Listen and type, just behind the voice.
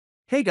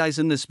Hey guys,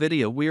 in this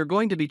video we are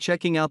going to be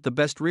checking out the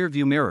best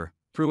rearview mirror.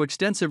 Through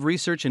extensive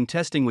research and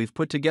testing we've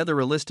put together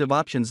a list of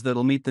options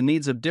that'll meet the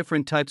needs of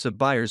different types of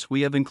buyers.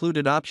 We have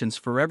included options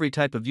for every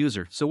type of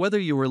user, so whether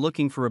you are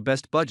looking for a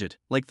best budget,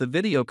 like the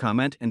video,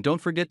 comment and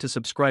don't forget to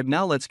subscribe.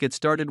 Now let's get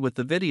started with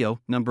the video.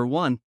 Number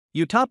 1.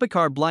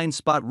 ICBEAMER Blind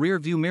Spot Rear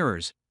View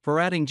Mirrors, for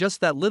adding just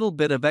that little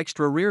bit of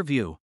extra rear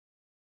view.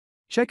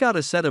 Check out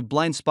a set of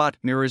blind spot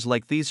mirrors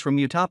like these from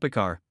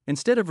ICBEAMER.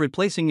 Instead of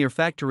replacing your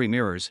factory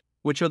mirrors,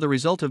 which are the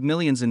result of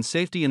millions in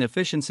safety and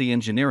efficiency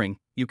engineering,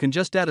 you can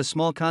just add a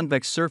small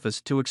convex surface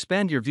to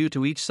expand your view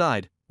to each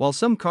side. While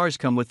some cars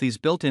come with these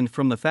built-in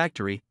from the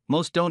factory,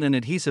 most don't, and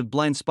adhesive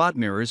blind spot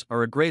mirrors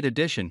are a great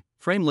addition,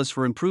 frameless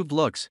for improved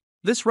looks.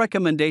 This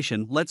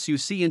recommendation lets you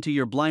see into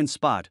your blind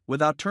spot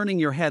without turning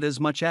your head as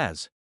much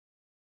as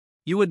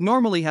you would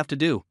normally have to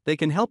do. They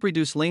can help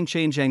reduce lane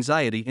change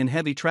anxiety in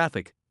heavy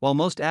traffic. While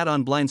most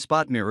add-on blind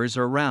spot mirrors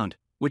are round,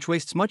 which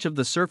wastes much of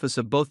the surface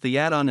of both the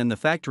add-on and the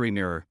factory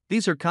mirror,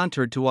 these are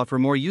contoured to offer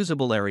more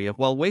usable area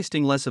while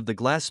wasting less of the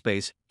glass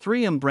space.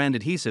 3M brand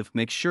adhesive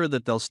makes sure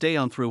that they'll stay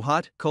on through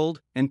hot,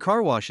 cold, and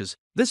car washes.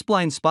 This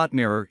blind spot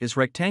mirror is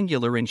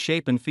rectangular in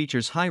shape and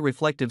features high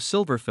reflective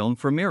silver film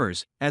for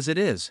mirrors, as it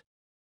is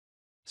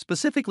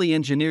specifically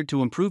engineered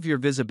to improve your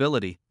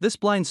visibility. This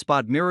blind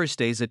spot mirror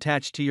stays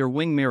attached to your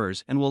wing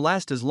mirrors and will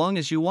last as long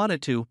as you want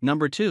it to.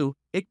 Number 2.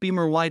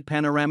 ICBEAMER Wide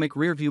Panoramic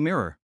Rearview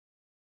Mirror.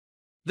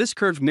 This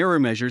curved mirror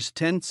measures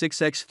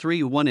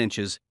 10.6x 1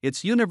 inches.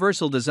 Its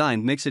universal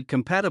design makes it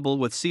compatible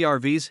with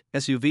CRVs,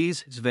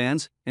 SUVs,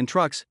 vans, and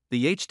trucks.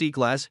 The HD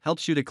glass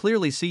helps you to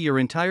clearly see your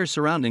entire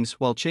surroundings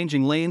while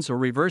changing lanes or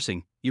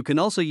reversing. You can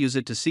also use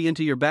it to see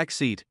into your back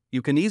seat.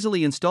 You can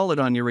easily install it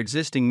on your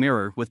existing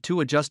mirror with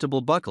 2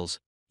 adjustable buckles.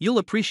 You'll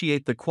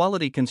appreciate the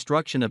quality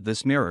construction of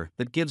this mirror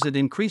that gives it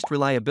increased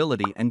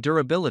reliability and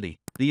durability.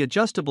 The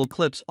adjustable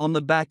clips on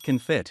the back can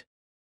fit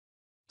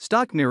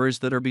stock mirrors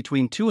that are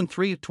between 2 and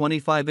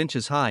 3.25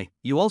 inches high.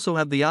 You also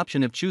have the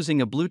option of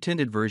choosing a blue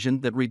tinted version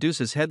that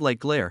reduces headlight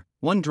glare.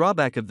 One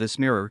drawback of this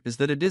mirror is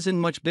that it isn't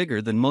much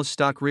bigger than most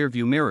stock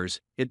rearview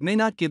mirrors. It may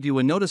not give you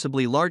a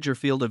noticeably larger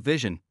field of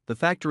vision. The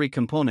factory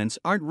components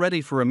aren't ready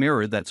for a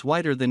mirror that's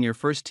wider than your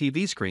first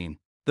TV screen.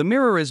 The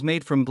mirror is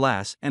made from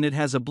glass and it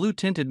has a blue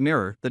tinted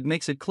mirror that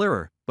makes it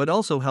clearer, but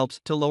also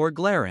helps to lower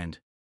glare and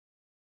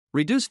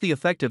reduce the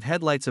effect of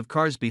headlights of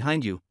cars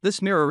behind you. This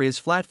mirror is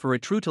flat for a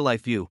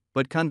true-to-life view,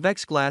 but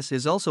convex glass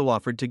is also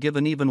offered to give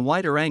an even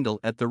wider angle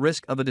at the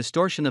risk of a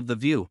distortion of the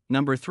view.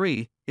 Number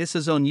 3.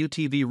 ISSYAUTO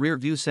UTV Rear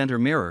View Center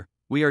Mirror.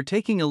 We are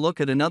taking a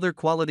look at another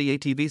quality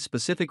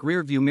ATV-specific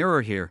rear view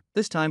mirror here,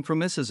 this time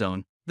from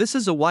ISSYAUTO. This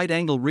is a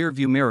wide-angle rear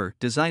view mirror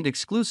designed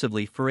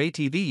exclusively for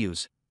ATV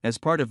use. As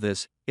part of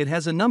this, it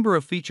has a number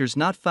of features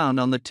not found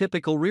on the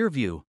typical rear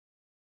view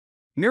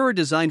mirror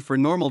designed for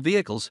normal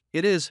vehicles.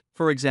 It is,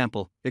 for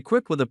example,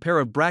 equipped with a pair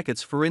of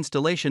brackets for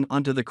installation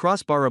onto the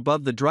crossbar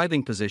above the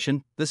driving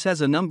position. This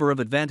has a number of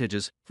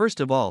advantages. First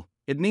of all,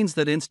 it means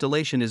that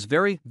installation is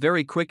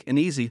very quick and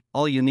easy.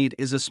 All you need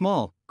is a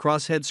small,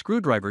 crosshead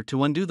screwdriver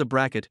to undo the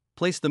bracket,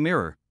 place the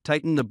mirror,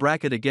 tighten the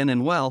bracket again,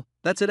 and well,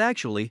 that's it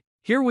actually.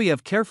 Here we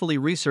have carefully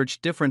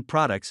researched different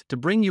products to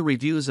bring you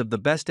reviews of the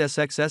best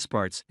SXS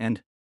parts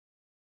and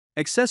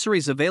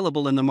accessories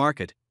available in the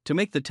market. To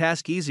make the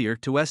task easier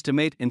to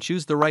estimate and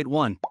choose the right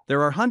one,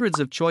 there are hundreds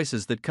of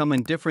choices that come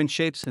in different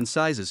shapes and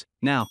sizes.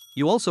 Now,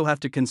 you also have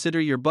to consider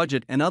your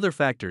budget and other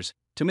factors.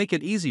 To make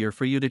it easier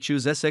for you to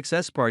choose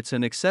SXS parts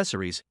and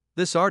accessories,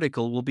 this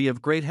article will be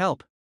of great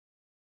help.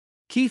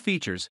 Key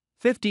features: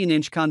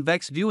 15-inch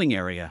convex viewing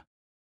area,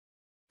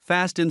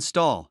 fast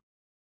install,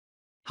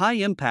 high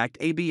impact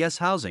ABS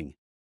housing.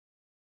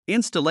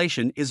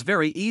 Installation is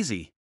very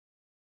easy.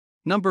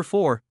 Number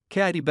 4.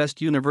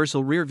 Kitbest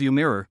Universal Rearview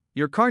Mirror.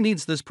 Your car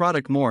needs this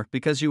product more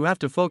because you have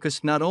to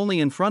focus not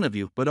only in front of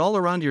you but all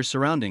around your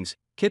surroundings.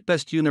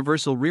 Kitbest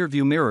Universal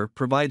Rearview Mirror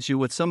provides you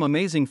with some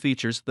amazing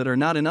features that are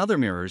not in other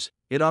mirrors.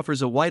 It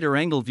offers a wider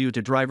angle view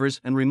to drivers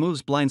and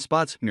removes blind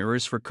spots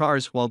mirrors for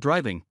cars while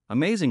driving.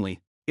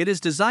 Amazingly, it is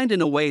designed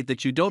in a way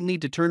that you don't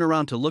need to turn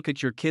around to look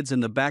at your kids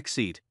in the back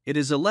seat. It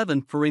is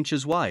 11.4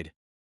 inches wide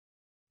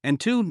and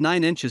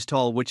 2.9 inches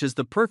tall, which is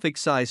the perfect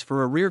size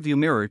for a rearview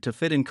mirror to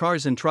fit in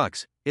cars and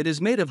trucks. It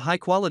is made of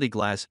high-quality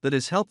glass that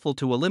is helpful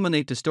to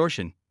eliminate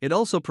distortion. It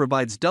also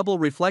provides double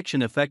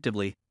reflection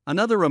effectively.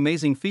 Another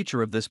amazing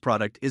feature of this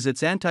product is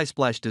its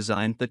anti-splash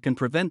design that can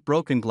prevent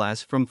broken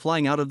glass from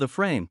flying out of the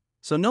frame,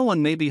 so no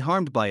one may be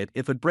harmed by it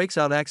if it breaks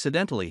out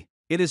accidentally.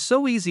 It is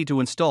so easy to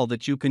install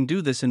that you can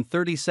do this in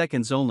 30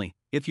 seconds only.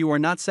 If you are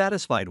not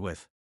satisfied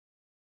with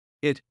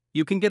it,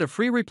 you can get a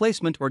free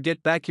replacement or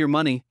get back your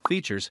money.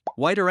 Features: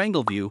 wider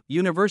angle view,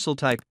 universal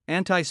type,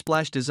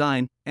 anti-splash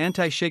design,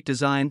 anti-shake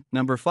design.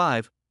 Number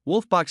 5.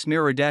 WOLFBOX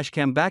Mirror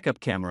Dashcam Backup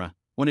Camera.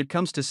 When it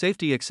comes to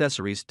safety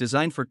accessories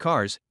designed for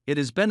cars, it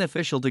is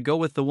beneficial to go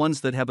with the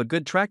ones that have a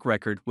good track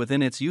record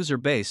within its user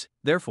base.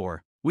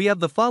 Therefore, we have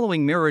the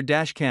following mirror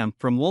dashcam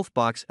from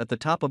WOLFBOX at the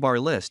top of our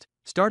list.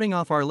 Starting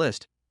off our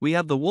list, we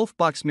have the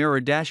WOLFBOX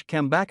Mirror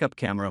Dashcam Backup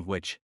Camera,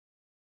 which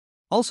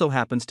also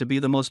happens to be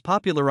the most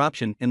popular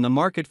option in the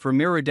market for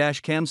mirror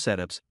dash cam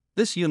setups.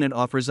 This unit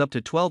offers up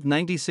to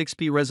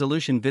 1296p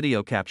resolution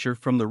video capture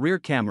from the rear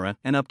camera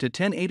and up to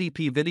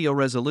 1080p video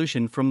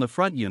resolution from the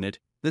front unit.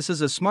 This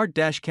is a smart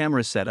dash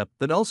camera setup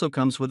that also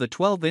comes with a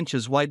 12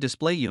 inches wide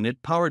display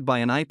unit powered by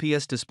an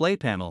IPS display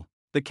panel.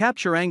 The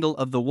capture angle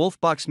of the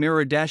WOLFBOX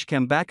mirror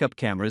dashcam backup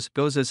cameras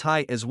goes as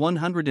high as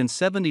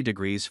 170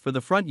 degrees for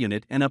the front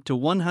unit and up to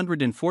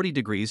 140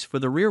 degrees for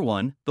the rear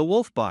one, the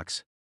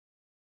WOLFBOX.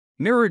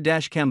 Mirror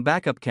dashcam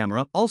backup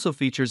camera also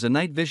features a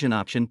night vision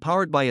option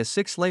powered by a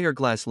 6-layer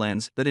glass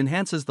lens that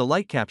enhances the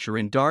light capture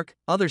in dark.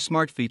 Other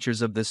smart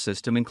features of this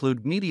system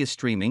include media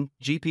streaming,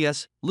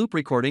 GPS, loop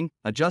recording,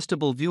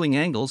 adjustable viewing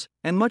angles,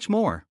 and much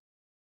more.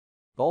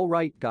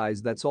 Alright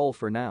guys, that's all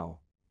for now.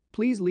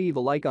 Please leave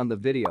a like on the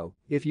video.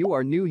 If you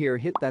are new here,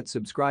 hit that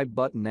subscribe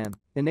button and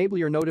enable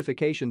your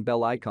notification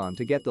bell icon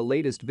to get the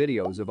latest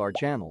videos of our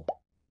channel.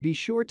 Be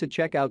sure to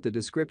check out the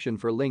description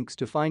for links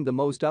to find the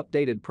most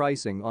updated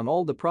pricing on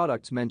all the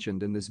products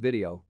mentioned in this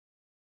video.